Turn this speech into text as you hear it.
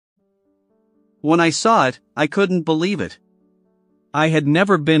When I saw it, I couldn't believe it. I had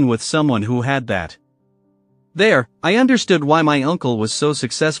never been with someone who had that. There, I understood why my uncle was so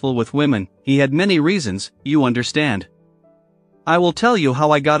successful with women. He had many reasons, you understand. I will tell you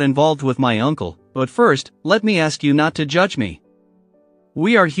how I got involved with my uncle, but first, let me ask you not to judge me.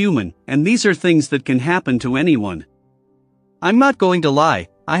 We are human, and these are things that can happen to anyone. I'm not going to lie,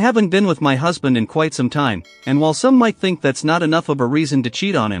 I haven't been with my husband in quite some time, and while some might think that's not enough of a reason to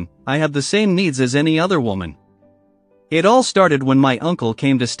cheat on him, I have the same needs as any other woman. It all started when my uncle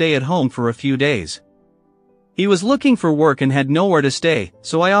came to stay at home for a few days. He was looking for work and had nowhere to stay,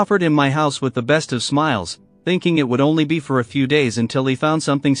 so I offered him my house with the best of smiles, thinking it would only be for a few days until he found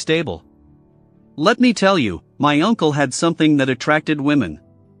something stable. Let me tell you, my uncle had something that attracted women.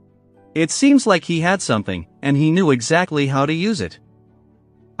 It seems like he had something, and he knew exactly how to use it.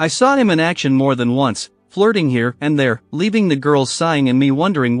 I saw him in action more than once, flirting here and there, leaving the girls sighing and me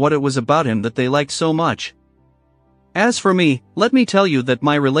wondering what it was about him that they liked so much. As for me, let me tell you that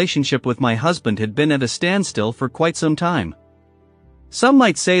my relationship with my husband had been at a standstill for quite some time. Some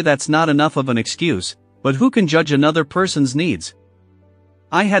might say that's not enough of an excuse, but who can judge another person's needs?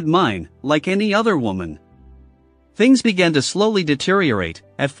 I had mine, like any other woman. Things began to slowly deteriorate.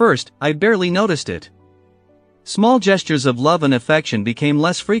 At first, I barely noticed it. Small gestures of love and affection became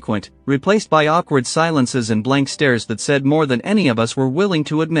less frequent, replaced by awkward silences and blank stares that said more than any of us were willing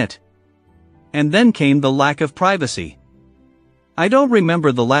to admit. And then came the lack of privacy. I don't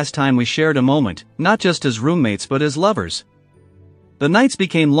remember the last time we shared a moment, not just as roommates but as lovers. The nights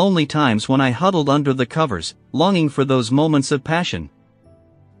became lonely times when I huddled under the covers, longing for those moments of passion.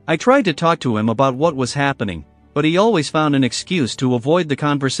 I tried to talk to him about what was happening, but he always found an excuse to avoid the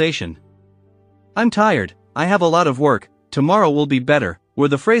conversation. I'm tired, I have a lot of work, tomorrow will be better, were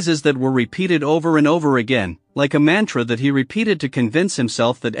the phrases that were repeated over and over again, like a mantra that he repeated to convince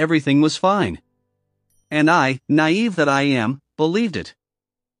himself that everything was fine. And I, naive that I am, believed it.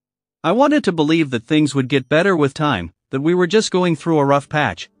 I wanted to believe that things would get better with time, that we were just going through a rough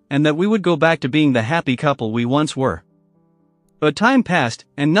patch, and that we would go back to being the happy couple we once were. But time passed,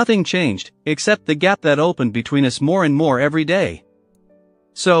 and nothing changed, except the gap that opened between us more and more every day.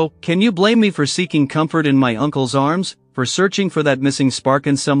 So, can you blame me for seeking comfort in my uncle's arms, for searching for that missing spark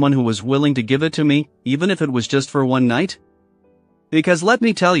in someone who was willing to give it to me, even if it was just for one night? Because let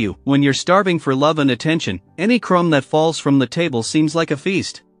me tell you, when you're starving for love and attention, any crumb that falls from the table seems like a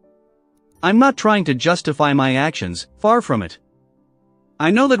feast. I'm not trying to justify my actions, far from it.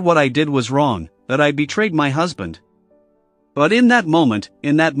 I know that what I did was wrong, that I betrayed my husband. But in that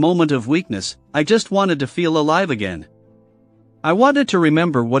moment of weakness, I just wanted to feel alive again. I wanted to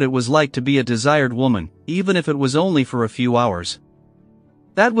remember what it was like to be a desired woman, even if it was only for a few hours.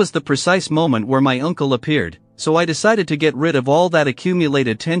 That was the precise moment where my uncle appeared, so I decided to get rid of all that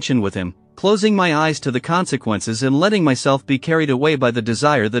accumulated tension with him, closing my eyes to the consequences and letting myself be carried away by the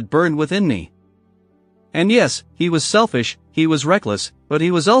desire that burned within me. And yes, he was selfish, he was reckless, but he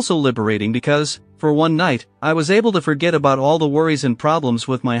was also liberating because, for one night, I was able to forget about all the worries and problems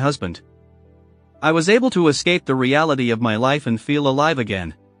with my husband. I was able to escape the reality of my life and feel alive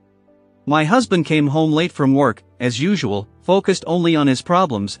again. My husband came home late from work, as usual, focused only on his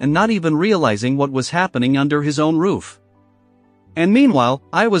problems and not even realizing what was happening under his own roof. And meanwhile,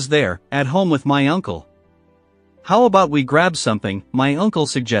 I was there, at home with my uncle. How about we grab something, my uncle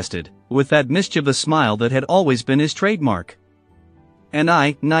suggested, with that mischievous smile that had always been his trademark. And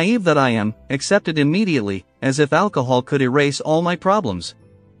I, naive that I am, accepted immediately, as if alcohol could erase all my problems.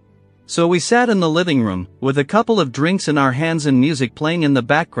 So we sat in the living room, with a couple of drinks in our hands and music playing in the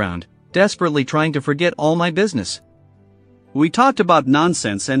background, desperately trying to forget all my business. We talked about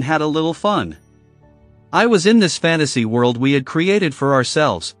nonsense and had a little fun. I was in this fantasy world we had created for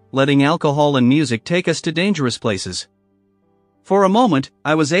ourselves, letting alcohol and music take us to dangerous places. For a moment,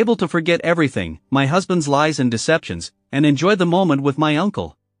 I was able to forget everything, my husband's lies and deceptions, and enjoy the moment with my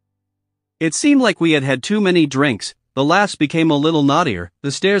uncle. It seemed like we had had too many drinks. The laughs became a little naughtier,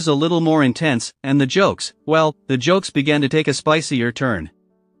 the stares a little more intense, and the jokes, well, the jokes began to take a spicier turn.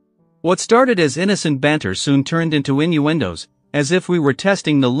 What started as innocent banter soon turned into innuendos, as if we were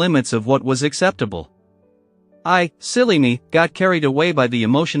testing the limits of what was acceptable. I, silly me, got carried away by the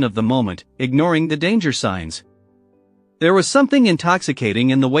emotion of the moment, ignoring the danger signs. There was something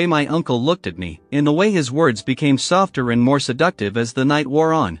intoxicating in the way my uncle looked at me, in the way his words became softer and more seductive as the night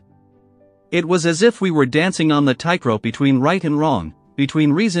wore on. It was as if we were dancing on the tightrope between right and wrong,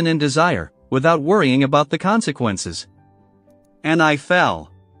 between reason and desire, without worrying about the consequences. And I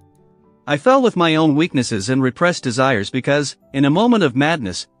fell. I fell with my own weaknesses and repressed desires because, in a moment of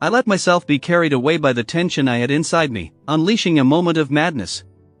madness, I let myself be carried away by the tension I had inside me, unleashing a moment of madness.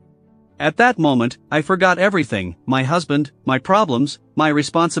 At that moment, I forgot everything: my husband, my problems, my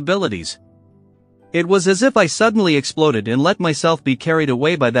responsibilities. It was as if I suddenly exploded and let myself be carried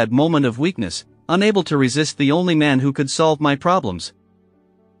away by that moment of weakness, unable to resist the only man who could solve my problems.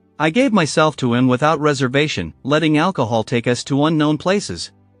 I gave myself to him without reservation, letting alcohol take us to unknown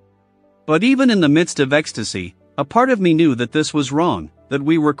places. But even in the midst of ecstasy, a part of me knew that this was wrong, that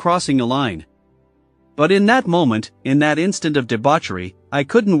we were crossing a line. But in that moment, in that instant of debauchery, I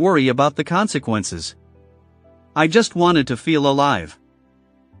couldn't worry about the consequences. I just wanted to feel alive.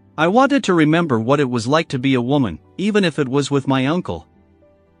 I wanted to remember what it was like to be a woman, even if it was with my uncle.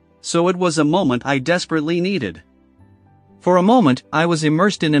 So it was a moment I desperately needed. For a moment, I was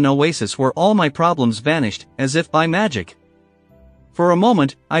immersed in an oasis where all my problems vanished, as if by magic. For a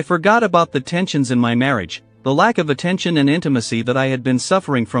moment, I forgot about the tensions in my marriage, the lack of attention and intimacy that I had been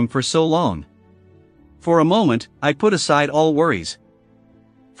suffering from for so long. For a moment, I put aside all worries.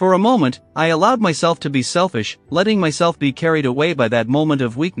 For a moment, I allowed myself to be selfish, letting myself be carried away by that moment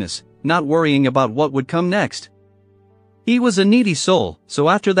of weakness, not worrying about what would come next. He was a needy soul, so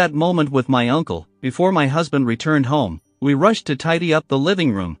after that moment with my uncle, before my husband returned home, we rushed to tidy up the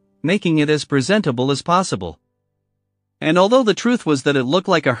living room, making it as presentable as possible. And although the truth was that it looked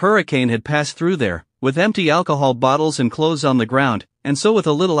like a hurricane had passed through there, with empty alcohol bottles and clothes on the ground, and so with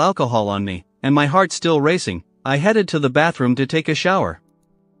a little alcohol on me, and my heart still racing, I headed to the bathroom to take a shower.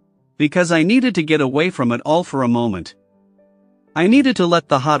 Because I needed to get away from it all for a moment. I needed to let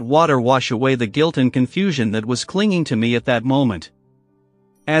the hot water wash away the guilt and confusion that was clinging to me at that moment.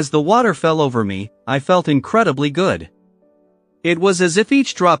 As the water fell over me, I felt incredibly good. It was as if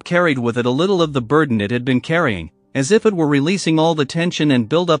each drop carried with it a little of the burden it had been carrying, as if it were releasing all the tension and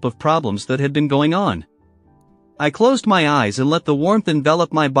buildup of problems that had been going on. I closed my eyes and let the warmth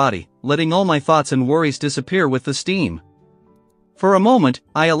envelop my body, letting all my thoughts and worries disappear with the steam. For a moment,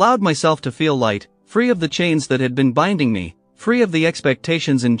 I allowed myself to feel light, free of the chains that had been binding me, free of the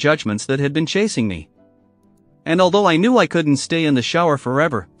expectations and judgments that had been chasing me. And although I knew I couldn't stay in the shower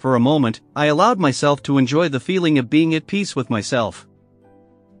forever, for a moment, I allowed myself to enjoy the feeling of being at peace with myself.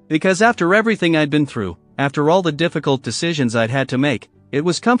 Because after everything I'd been through, after all the difficult decisions I'd had to make, it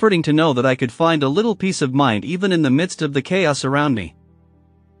was comforting to know that I could find a little peace of mind even in the midst of the chaos around me.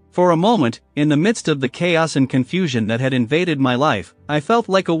 For a moment, in the midst of the chaos and confusion that had invaded my life, I felt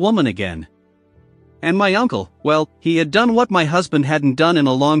like a woman again. And my uncle, well, he had done what my husband hadn't done in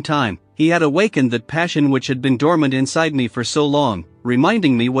a long time. He had awakened that passion which had been dormant inside me for so long,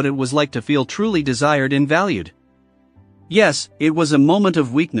 reminding me what it was like to feel truly desired and valued. Yes, it was a moment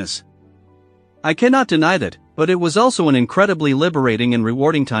of weakness. I cannot deny that, but it was also an incredibly liberating and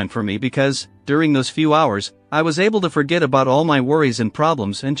rewarding time for me because, during those few hours, I was able to forget about all my worries and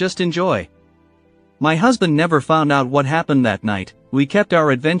problems and just enjoy. My husband never found out what happened that night. We kept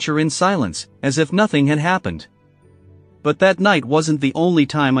our adventure in silence, as if nothing had happened. But that night wasn't the only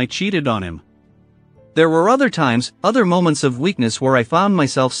time I cheated on him. There were other times, other moments of weakness where I found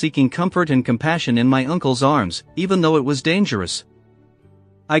myself seeking comfort and compassion in my uncle's arms, even though it was dangerous.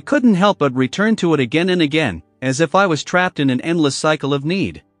 I couldn't help but return to it again and again, as if I was trapped in an endless cycle of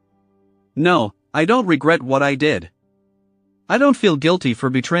need. No, I don't regret what I did. I don't feel guilty for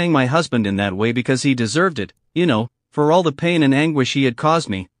betraying my husband in that way because he deserved it, for all the pain and anguish he had caused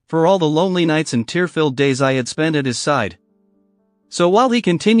me, for all the lonely nights and tear-filled days I had spent at his side. So while he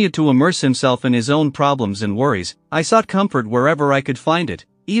continued to immerse himself in his own problems and worries, I sought comfort wherever I could find it,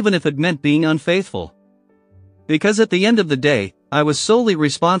 even if it meant being unfaithful. Because at the end of the day, I was solely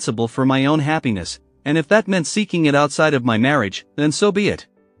responsible for my own happiness, and if that meant seeking it outside of my marriage, then so be it.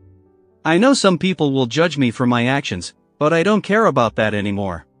 I know some people will judge me for my actions, but I don't care about that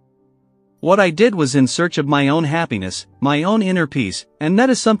anymore. What I did was in search of my own happiness, my own inner peace, and that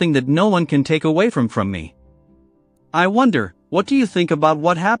is something that no one can take away from me. I wonder, what do you think about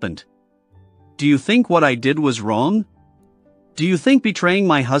what happened? Do you think what I did was wrong? Do you think betraying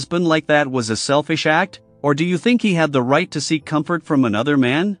my husband like that was a selfish act, or do you think he had the right to seek comfort from another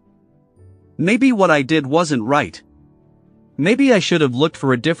man? Maybe what I did wasn't right. Maybe I should have looked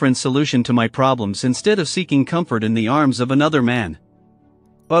for a different solution to my problems instead of seeking comfort in the arms of another man.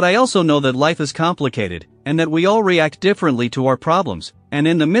 But I also know that life is complicated, and that we all react differently to our problems, and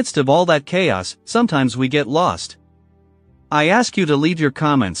in the midst of all that chaos, sometimes we get lost. I ask you to leave your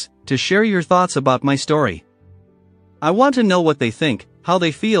comments, to share your thoughts about my story. I want to know what they think, how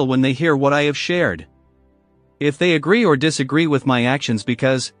they feel when they hear what I have shared. If they agree or disagree with my actions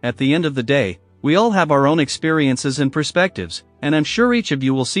because, at the end of the day, we all have our own experiences and perspectives, and I'm sure each of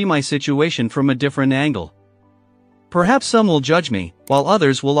you will see my situation from a different angle. Perhaps some will judge me, while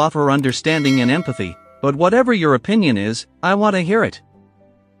others will offer understanding and empathy, but whatever your opinion is, I want to hear it.